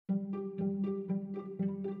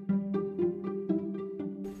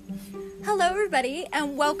Hello everybody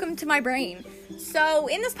and welcome to my brain. So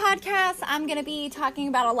in this podcast I'm going to be talking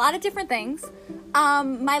about a lot of different things.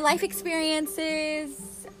 My life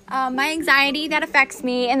experiences, my anxiety that affects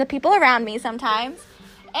me and the people around me sometimes,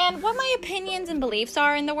 and what my opinions and beliefs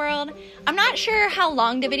are in the world. I'm not sure how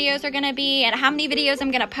long the videos are going to be and how many videos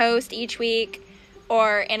I'm going to post each week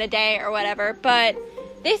or in a day or whatever, but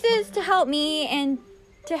this is to help me and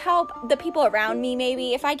to help the people around me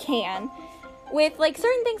maybe if I can with like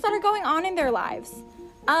certain things that are going on in their lives.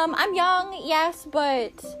 I'm young, yes,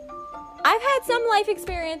 but I've had some life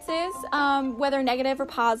experiences, whether negative or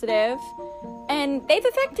positive, and they've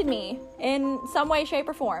affected me in some way, shape,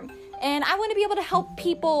 or form. And I want to be able to help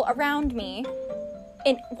people around me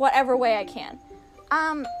in whatever way I can.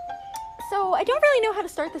 So I don't really know how to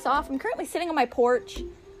start this off. I'm currently sitting on my porch.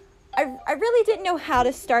 I really didn't know how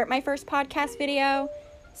to start my first podcast video.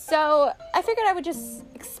 So I figured I would just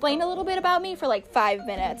explain a little bit about me for like 5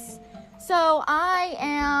 minutes. So I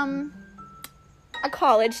am a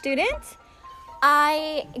college student.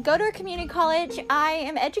 I go to a community college.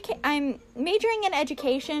 I'm majoring in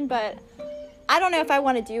education, but I don't know if I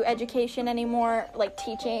want to do education anymore, like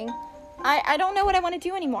teaching. I don't know what I want to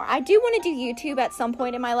do anymore. I do want to do YouTube at some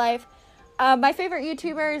point in my life. My favorite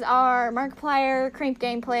YouTubers are Markiplier, Creep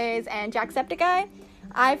Gameplays, and Jacksepticeye.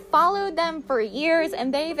 I've followed them for years,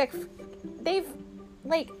 and they've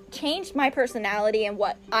like changed my personality and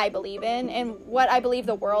what I believe in and what I believe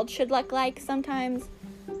the world should look like sometimes.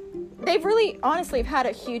 They've really, honestly, had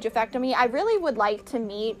a huge effect on me. I really would like to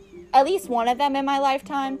meet at least one of them in my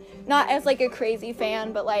lifetime, not as like a crazy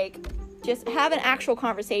fan, but like just have an actual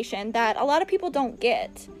conversation that a lot of people don't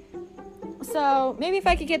get. So maybe if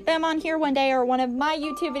I could get them on here one day or one of my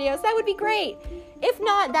YouTube videos, that would be great. If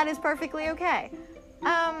not, that is perfectly okay.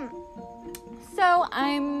 So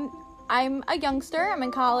I'm a youngster. I'm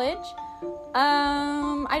in college.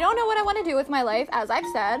 I don't know what I want to do with my life, as I've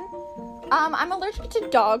said. I'm allergic to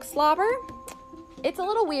dog slobber. It's a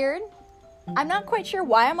little weird. I'm not quite sure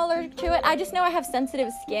why I'm allergic to it. I just know I have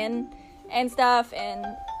sensitive skin and stuff, and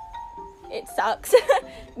it sucks.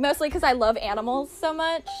 Mostly because I love animals so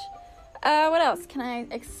much. What else can I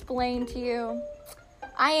explain to you?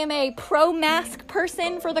 I am a pro-mask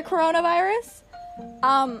person for the coronavirus.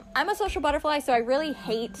 I'm a social butterfly, so I really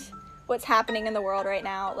hate what's happening in the world right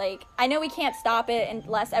now. Like, I know we can't stop it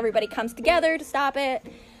unless everybody comes together to stop it.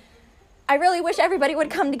 I really wish everybody would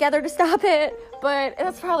come together to stop it, but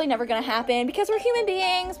that's probably never gonna happen because we're human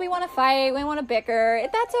beings. We want to fight, we want to bicker.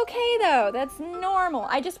 That's okay, though. That's normal.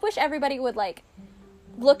 I just wish everybody would, like,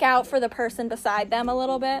 look out for the person beside them a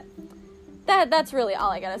little bit. That's really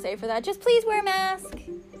all I gotta say for that. Just please wear a mask.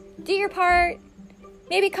 Do your part.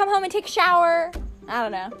 Maybe come home and take a shower. I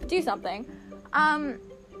don't know. Do something.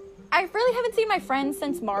 I really haven't seen my friends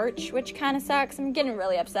since March, which kind of sucks. I'm getting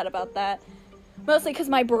really upset about that. Mostly because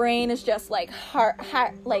my brain is just, like,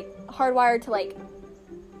 hardwired to, like,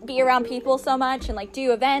 be around people so much and, like,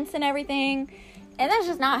 do events and everything. And that's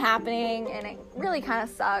just not happening, and it really kind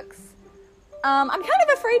of sucks. I'm kind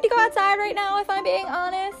of afraid to go outside right now, if I'm being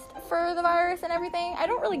honest, for the virus and everything. I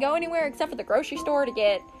don't really go anywhere except for the grocery store to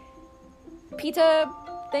get pizza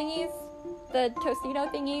thingies, the Tostino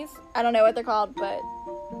thingies. I don't know what they're called, but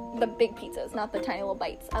the big pizzas, not the tiny little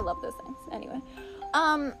bites. I love those things. Anyway,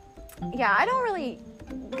 yeah, I don't really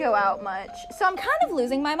go out much, so I'm kind of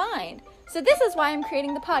losing my mind. So this is why I'm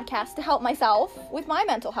creating the podcast, to help myself with my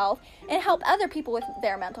mental health and help other people with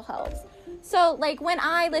their mental health. So, like, when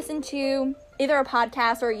I listen to either a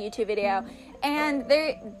podcast or a YouTube video, and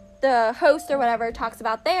the host or whatever talks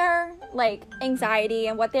about their, like, anxiety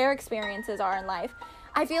and what their experiences are in life,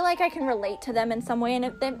 I feel like I can relate to them in some way, and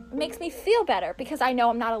it makes me feel better because I know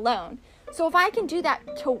I'm not alone. So if I can do that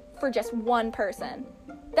for just one person,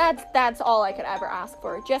 that's all I could ever ask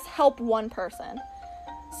for. Just help one person.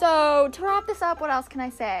 So to wrap this up, what else can I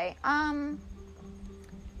say? I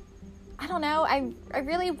don't know. I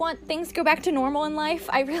really want things to go back to normal in life.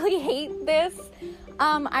 I really hate this.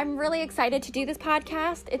 I'm really excited to do this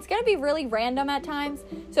podcast. It's going to be really random at times.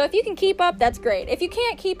 So if you can keep up, that's great. If you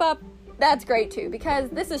can't keep up, that's great too, because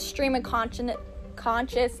this is stream of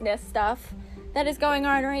consciousness stuff that is going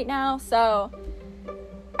on right now. So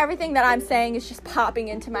everything that I'm saying is just popping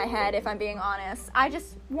into my head, if I'm being honest. I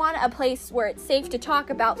just want a place where it's safe to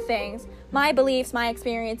talk about things, my beliefs, my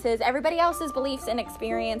experiences, everybody else's beliefs and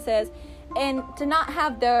experiences, and to not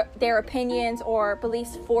have their opinions or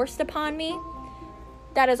beliefs forced upon me.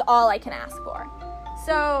 That is all I can ask for.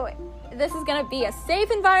 So this is going to be a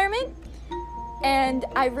safe environment, and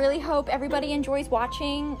I really hope everybody enjoys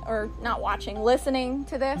listening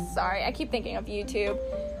to this. Sorry, I keep thinking of YouTube.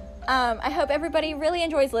 I hope everybody really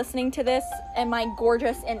enjoys listening to this and my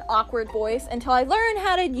gorgeous and awkward voice until I learn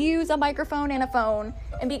how to use a microphone and a phone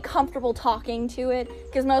and be comfortable talking to it,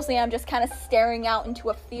 because mostly I'm just kind of staring out into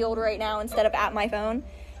a field right now instead of at my phone.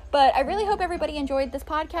 But I really hope everybody enjoyed this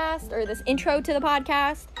podcast, or this intro to the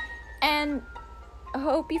podcast, and I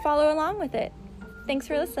hope you follow along with it. Thanks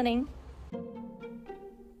for listening.